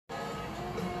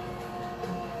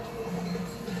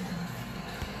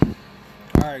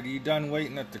Alright, are you done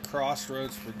waiting at the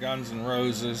crossroads for Guns N'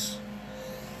 Roses?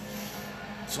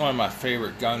 It's one of my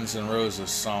favorite Guns N' Roses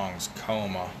songs,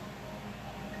 Coma.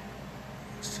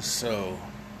 It's just so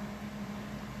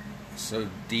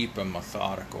deep and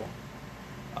methodical.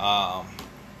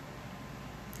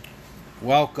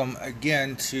 Welcome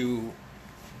again to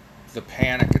the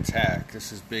Panic Attack.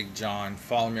 This is Big John.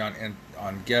 Follow me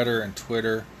on Getter and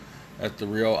Twitter at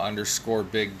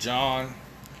 @thereal_Big John.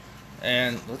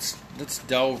 And let's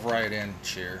delve right in,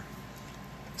 cheer.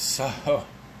 So,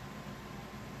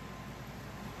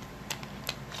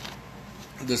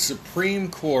 the Supreme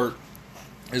Court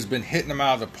has been hitting them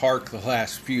out of the park the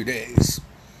last few days.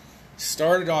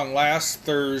 Started on last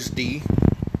Thursday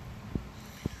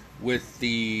with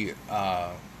the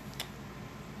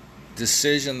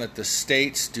decision that the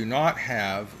states do not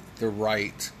have the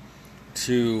right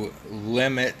to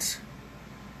limit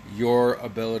your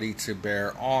ability to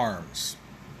bear arms.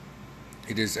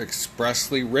 It is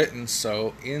expressly written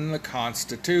so in the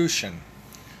Constitution.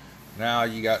 Now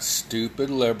you got stupid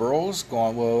liberals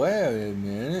going, well, wait a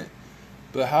minute,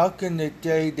 but how can they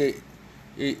say that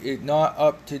it's not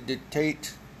up to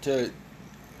dictate to...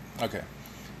 Okay.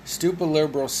 Stupid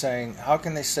liberals saying, how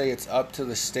can they say it's up to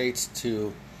the states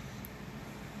to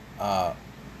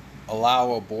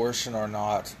allow abortion or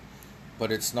not,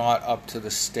 but it's not up to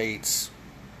the states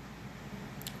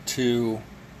to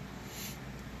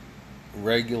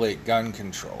regulate gun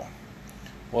control?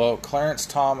 Well, Clarence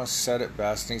Thomas said it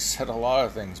best, and he said a lot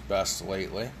of things best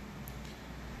lately.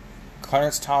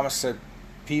 Clarence Thomas said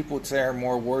people today are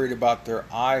more worried about their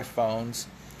iPhones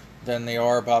than they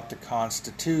are about the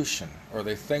Constitution, or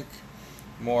they think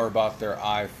more about their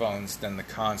iPhones than the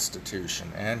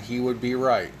Constitution, and he would be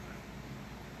right.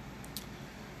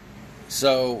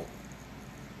 So,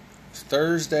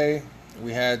 Thursday,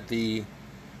 we had the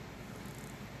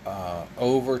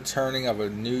overturning of a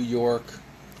New York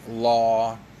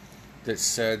law that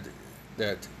said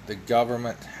that the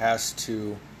government has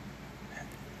to,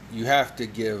 you have to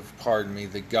give,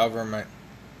 the government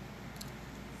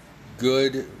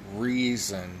good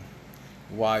reason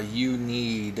why you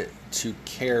need to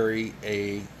carry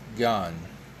a gun.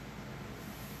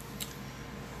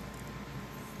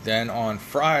 Then on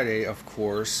Friday, of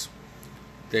course,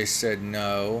 they said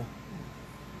no,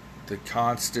 the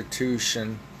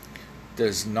Constitution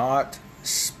does not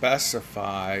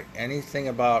specify anything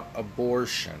about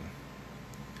abortion.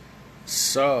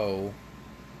 So,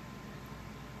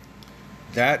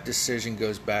 that decision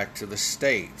goes back to the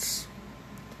states.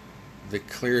 The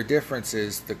clear difference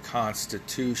is the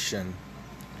Constitution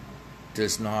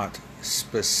does not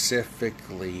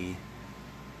specifically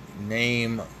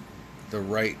name the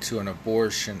right to an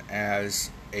abortion as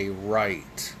a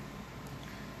right.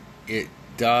 It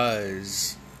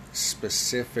does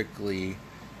specifically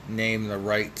name the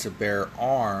right to bear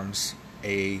arms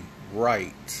a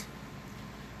right.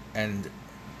 And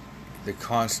the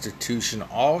Constitution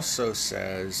also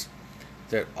says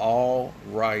that all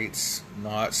rights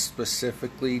not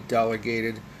specifically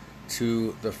delegated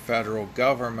to the federal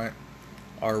government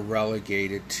are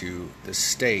relegated to the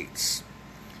states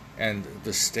and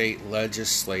the state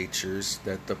legislatures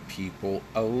that the people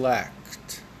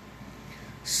elect.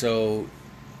 So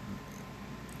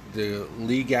the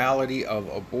legality of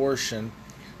abortion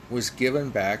was given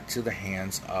back to the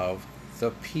hands of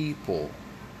the people.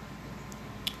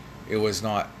 It was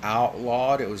not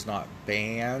outlawed, it was not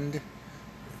banned,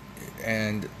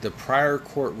 and the prior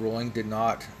court ruling did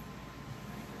not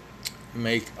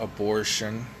make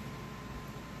abortion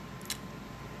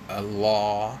a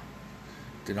law,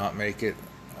 did not make it,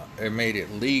 it made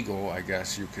it legal, I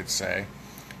guess you could say,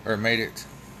 or made it,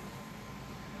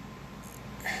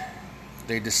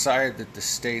 they decided that the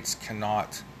states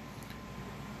cannot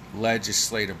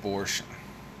legislate abortion,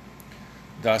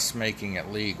 thus making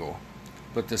it legal.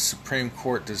 But the Supreme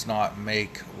Court does not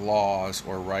make laws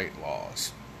or write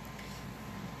laws.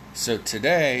 So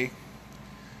today,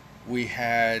 we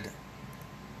had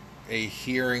a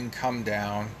hearing come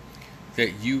down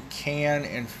that you can,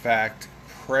 in fact,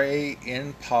 pray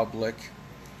in public,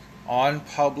 on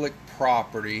public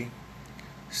property,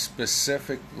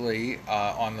 specifically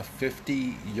on the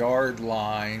 50-yard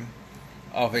line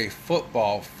of a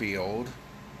football field,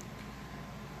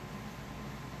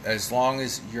 as long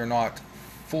as you're not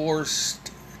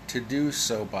forced to do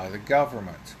so by the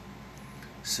government.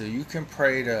 So you can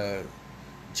pray to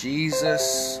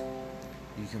Jesus,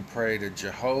 you can pray to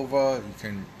Jehovah, you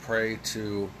can pray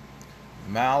to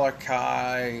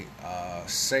Malachi,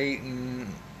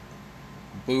 Satan,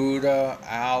 Buddha,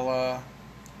 Allah,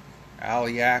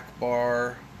 Ali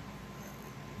Akbar,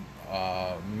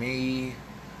 me,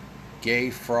 gay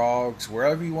frogs,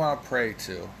 wherever you want to pray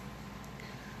to,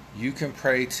 you can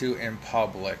pray to in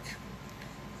public,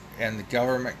 and the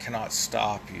government cannot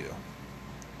stop you.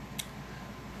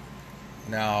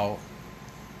 Now,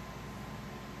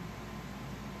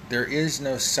 there is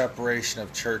no separation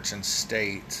of church and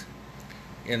state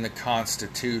in the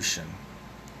Constitution.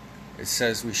 It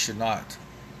says we should not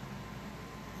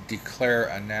declare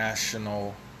a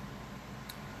national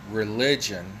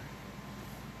religion,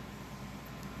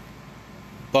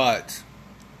 but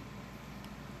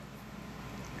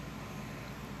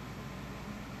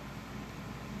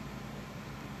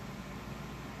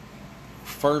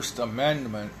First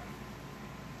Amendment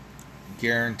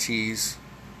guarantees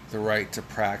the right to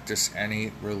practice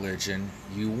any religion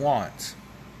you want.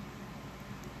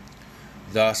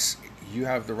 Thus, you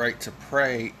have the right to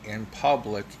pray in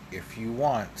public if you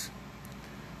want,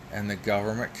 and the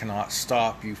government cannot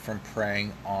stop you from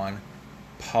praying on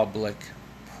public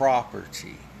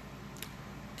property.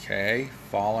 Okay,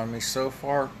 follow me so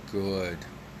far? Good.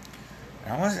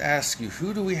 And I want to ask you,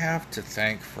 who do we have to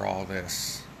thank for all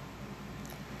this?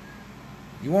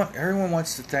 Everyone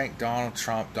wants to thank Donald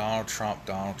Trump, Donald Trump,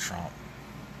 Donald Trump.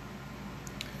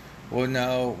 Well,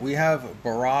 no, we have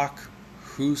Barack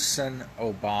Hussein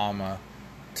Obama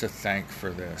to thank for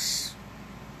this.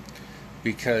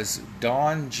 Because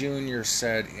Don Jr.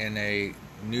 said in a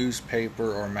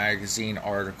newspaper or magazine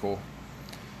article,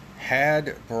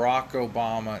 had Barack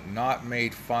Obama not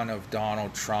made fun of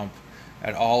Donald Trump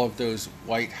at all of those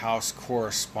White House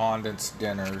correspondents'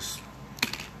 dinners,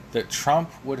 that Trump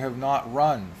would have not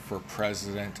run for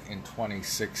president in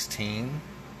 2016.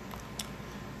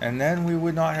 And then we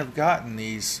would not have gotten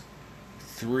these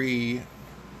 3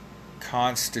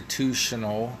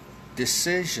 constitutional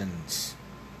decisions.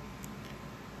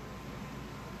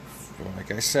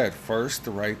 Like I said, first,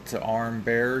 the right to arm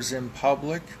bearers in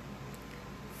public.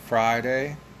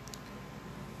 Friday,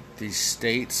 these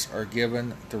states are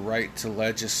given the right to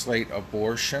legislate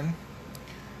abortion.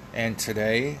 And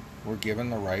today, we're given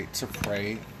the right to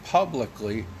pray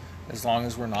publicly as long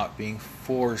as we're not being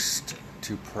forced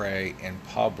to pray in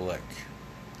public.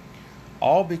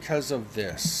 All because of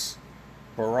this,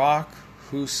 Barack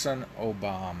Hussein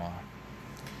Obama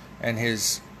and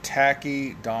his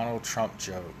tacky Donald Trump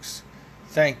jokes.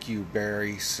 Thank you,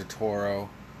 Barry Soetoro,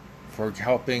 for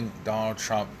helping Donald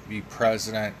Trump be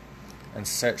president and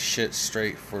set shit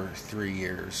straight for 3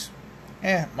 years.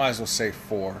 Might as well say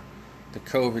 4. The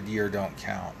COVID year don't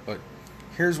count. But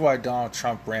here's why Donald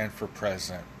Trump ran for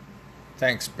president.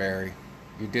 Thanks, Barry.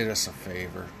 You did us a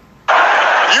favor.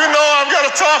 You know I'm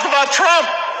going to talk about Trump.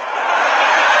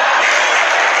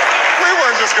 We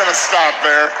weren't just going to stop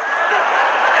there.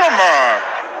 Come on.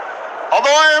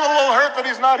 Although I am a little hurt that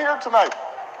he's not here tonight.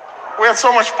 We had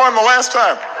so much fun the last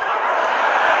time.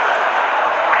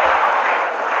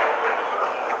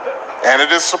 And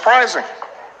it is surprising.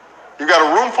 You got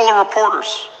a room full of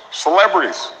reporters,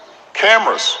 celebrities,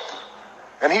 cameras,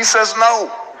 and he says no.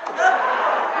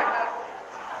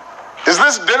 Is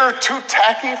this dinner too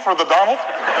tacky for the Donald?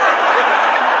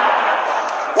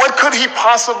 What could he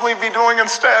possibly be doing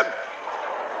instead?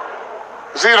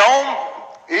 Is he at home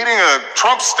eating a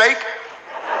Trump steak?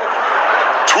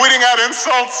 Tweeting out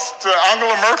insults to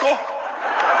Angela Merkel?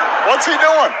 What's he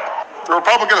doing? The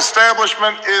Republican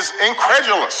establishment is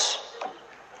incredulous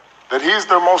that he's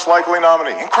their most likely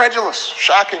nominee. Incredulous.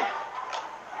 Shocking.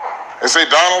 They say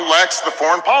Donald lacks the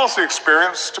foreign policy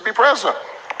experience to be president.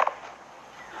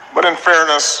 But in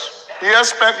fairness, he has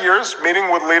spent years meeting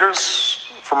with leaders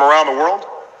from around the world.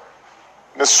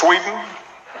 Miss Sweden,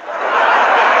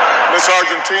 Miss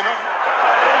Argentina,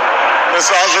 Miss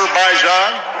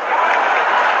Azerbaijan.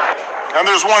 And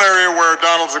there's one area where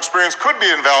Donald's experience could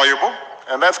be invaluable,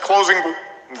 and that's closing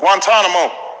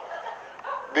Guantanamo.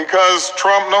 Because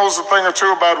Trump knows a thing or two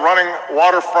about running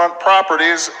waterfront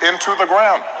properties into the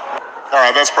ground. All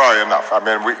right, that's probably enough. I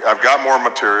mean, I've got more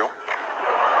material.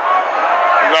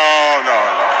 No.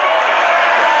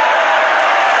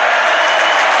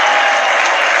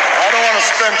 I don't want to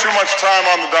spend too much time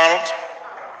on the Donald.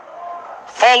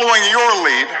 Following your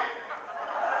lead,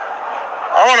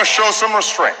 I want to show some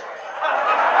restraint.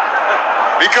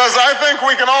 Because I think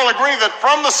we can all agree that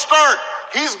from the start,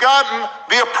 he's gotten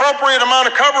the appropriate amount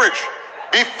of coverage,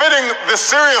 befitting the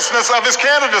seriousness of his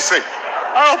candidacy.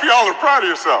 I hope you all are proud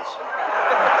of yourselves.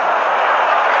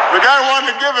 The guy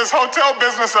wanted to give his hotel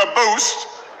business a boost,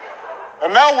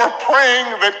 and now we're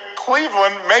praying that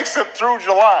Cleveland makes it through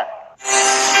July.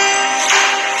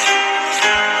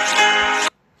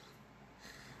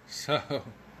 So,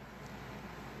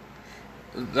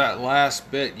 that last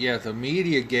bit, the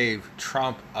media gave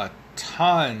Trump a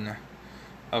ton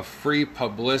of free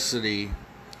publicity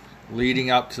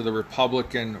leading up to the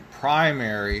Republican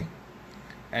primary.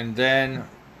 And then,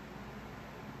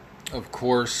 of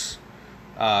course,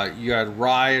 you had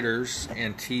rioters,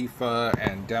 Antifa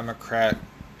and Democrat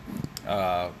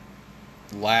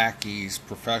lackeys,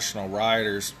 professional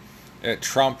rioters at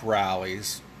Trump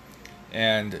rallies.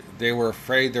 And they were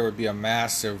afraid there would be a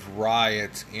massive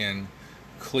riot in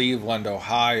Cleveland,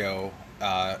 Ohio,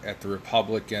 at the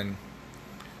Republican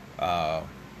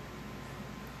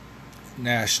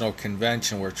National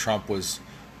Convention, where Trump was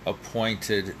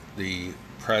appointed the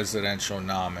presidential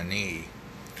nominee.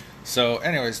 So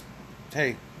anyways,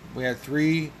 hey, we had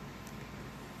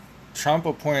Trump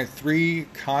appointed 3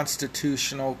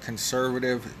 constitutional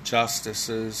conservative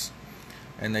justices,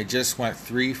 and they just went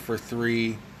 3 for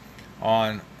 3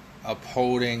 on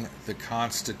upholding the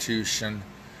Constitution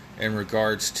in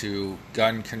regards to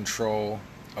gun control,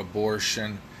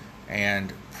 abortion,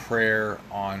 and prayer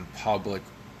on public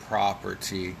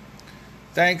property.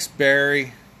 Thanks,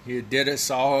 Barry. You did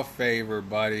us all a favor,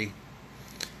 buddy.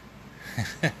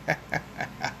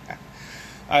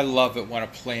 I love it when a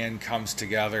plan comes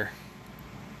together.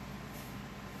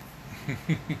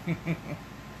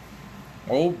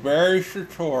 Old Barry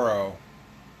Soetoro.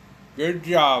 Good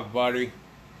job, buddy.